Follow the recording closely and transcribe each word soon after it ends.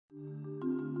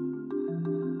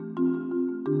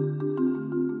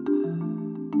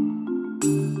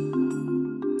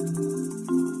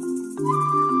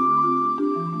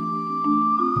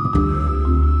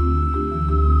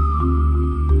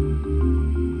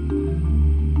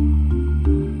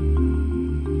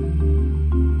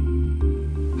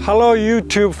Hello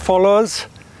YouTube followers,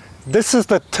 this is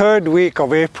the third week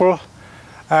of April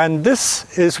and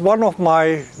this is one of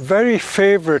my very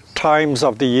favorite times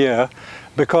of the year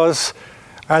because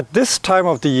at this time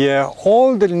of the year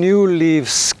all the new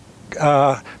leaves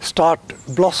start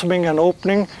blossoming and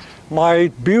opening. My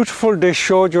beautiful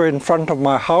Deshojo in front of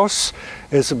my house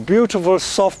is a beautiful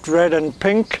soft red and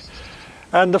pink,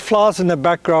 and the flowers in the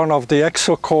background of the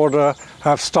exocorda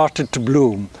have started to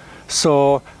bloom.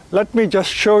 So let me just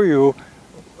show you,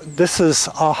 this is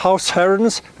our house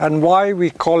herons and why we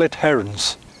call it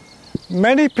herons.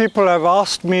 Many people have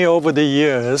asked me over the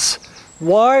years,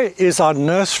 why is our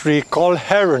nursery called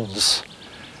Herons?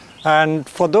 And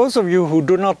for those of you who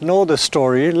do not know the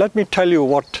story, let me tell you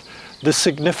what the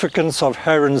significance of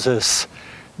herons is.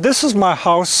 This is my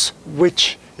house,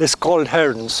 which is called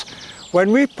Herons.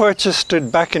 When we purchased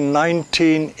it back in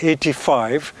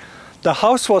 1985, the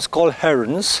house was called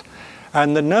Herons,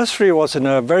 and the nursery was in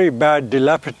a very bad,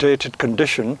 dilapidated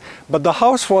condition. But the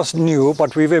house was new,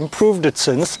 but we've improved it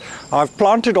since. I've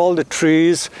planted all the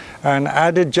trees and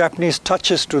added Japanese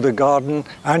touches to the garden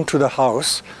and to the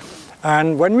house.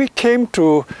 And when we came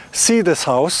to see this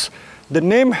house, the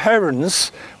name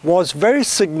Herons was very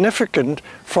significant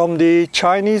from the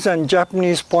Chinese and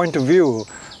Japanese point of view,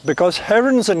 because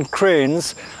herons and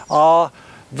cranes are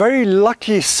very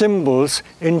lucky symbols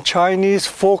in Chinese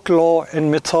folklore and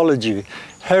mythology.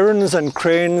 Herons and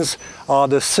cranes are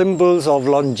the symbols of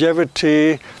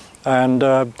longevity, and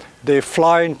they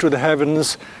fly into the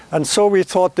heavens, and so we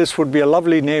thought this would be a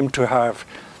lovely name to have.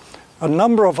 A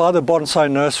number of other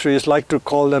bonsai nurseries like to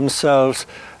call themselves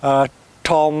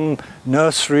Tom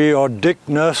Nursery or Dick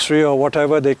Nursery or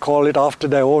whatever they call it after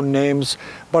their own names,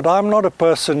 but I'm not a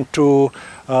person to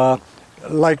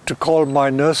like to call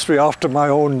my nursery after my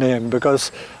own name,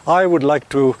 because I would like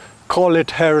to call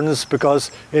it Herons because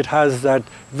it has that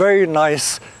very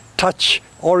nice touch,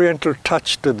 oriental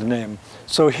touch to the name.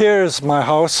 So here's my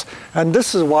house, and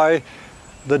this is why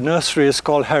the nursery is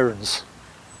called Herons.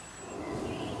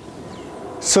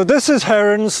 So this is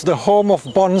Herons, the home of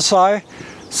bonsai.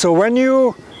 So when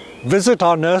you visit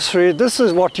our nursery, this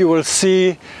is what you will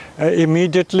see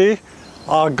immediately.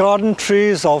 Our garden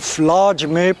trees of large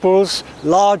maples,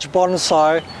 large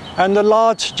bonsai, and the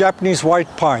large Japanese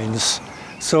white pines.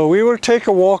 So we will take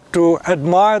a walk to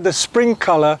admire the spring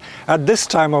color at this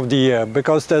time of the year,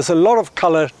 because there's a lot of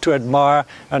color to admire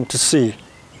and to see.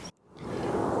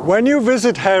 When you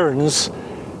visit Herons,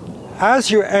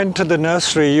 as you enter the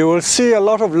nursery, you will see a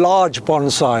lot of large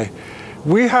bonsai.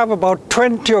 We have about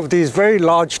 20 of these very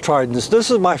large tridents. This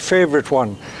is my favorite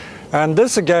one. And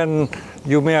this again,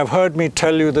 you may have heard me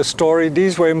tell you the story.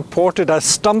 These were imported as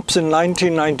stumps in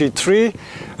 1993,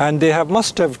 and they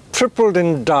must have tripled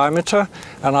in diameter,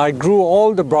 and I grew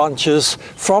all the branches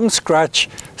from scratch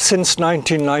since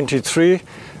 1993,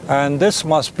 and this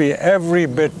must be every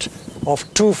bit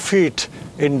of 2 feet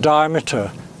in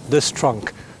diameter, this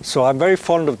trunk. So I'm very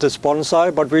fond of this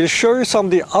bonsai, but we'll show you some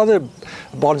of the other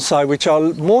bonsai which are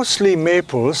mostly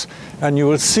maples, and you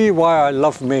will see why I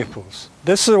love maples.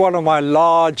 This is one of my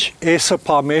large Acer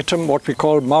palmatum, what we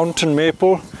call mountain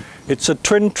maple. It's a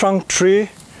twin trunk tree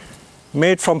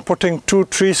made from putting 2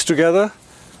 trees together.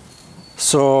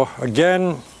 So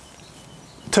again,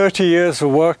 30 years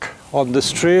of work on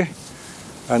this tree,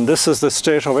 and this is the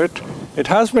state of it. It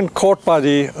has been caught by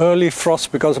the early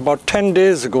frost because about 10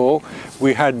 days ago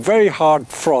we had very hard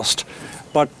frost,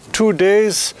 but 2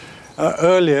 days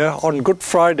earlier on Good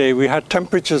Friday we had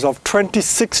temperatures of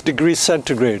 26 degrees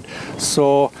centigrade.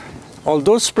 So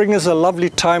although spring is a lovely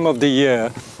time of the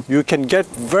year, you can get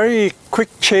very quick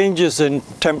changes in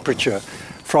temperature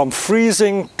from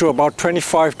freezing to about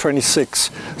 25, 26.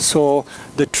 So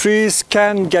the trees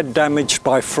can get damaged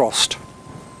by frost.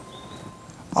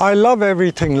 I love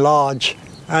everything large,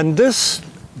 and this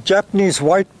Japanese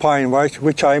white pine,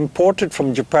 which I imported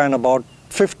from Japan about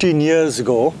 15 years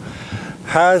ago,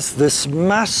 has this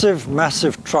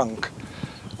massive trunk.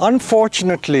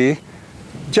 Unfortunately,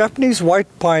 Japanese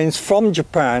white pines from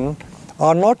Japan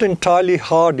are not entirely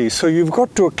hardy, so you've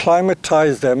got to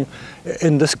acclimatize them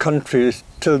in this country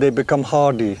till they become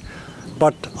hardy.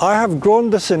 But I have grown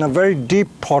this in a very deep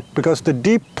pot because the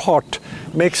deep pot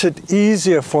makes it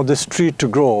easier for this tree to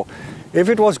grow. If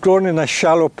it was grown in a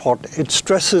shallow pot, it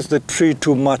stresses the tree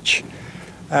too much.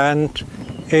 And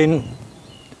in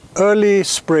early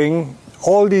spring,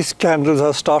 all these candles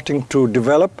are starting to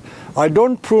develop. I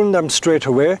don't prune them straight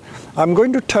away. I'm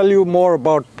going to tell you more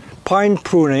about pine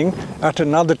pruning at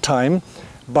another time,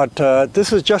 but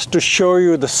this is just to show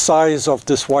you the size of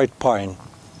this white pine.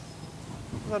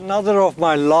 Another of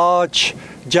my large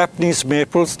Japanese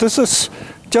maples. This is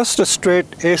just a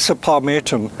straight Acer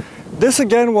palmatum. This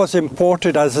again was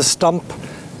imported as a stump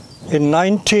in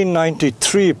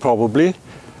 1993 probably,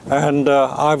 and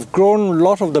I've grown a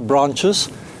lot of the branches.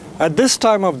 At this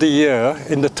time of the year,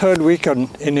 in the third week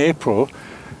in April,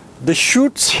 the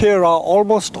shoots here are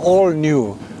almost all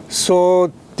new.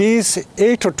 So these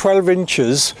 8 or 12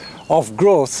 inches of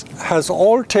growth has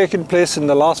all taken place in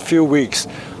the last few weeks.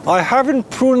 I haven't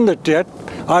pruned it yet.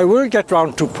 I will get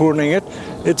round to pruning it.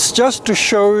 It's just to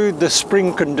show you the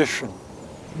spring condition.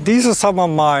 These are some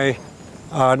of my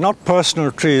not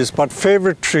personal trees, but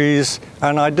favorite trees,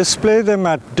 and I display them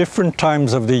at different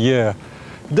times of the year.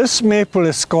 This maple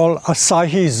is called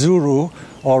Asahi Zuru,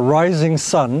 or Rising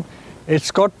Sun.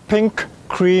 It's got pink,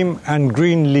 cream and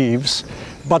green leaves,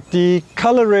 but the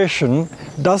coloration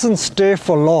doesn't stay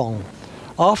for long.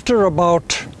 After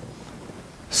about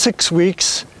 6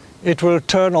 weeks, it will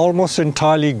turn almost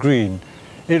entirely green.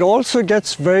 It also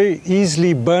gets very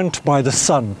easily burnt by the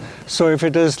sun. So if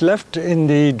it is left in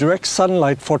the direct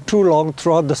sunlight for too long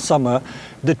throughout the summer,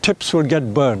 the tips will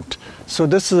get burnt. So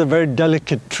this is a very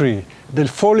delicate tree. The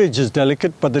foliage is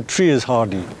delicate, but the tree is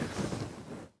hardy.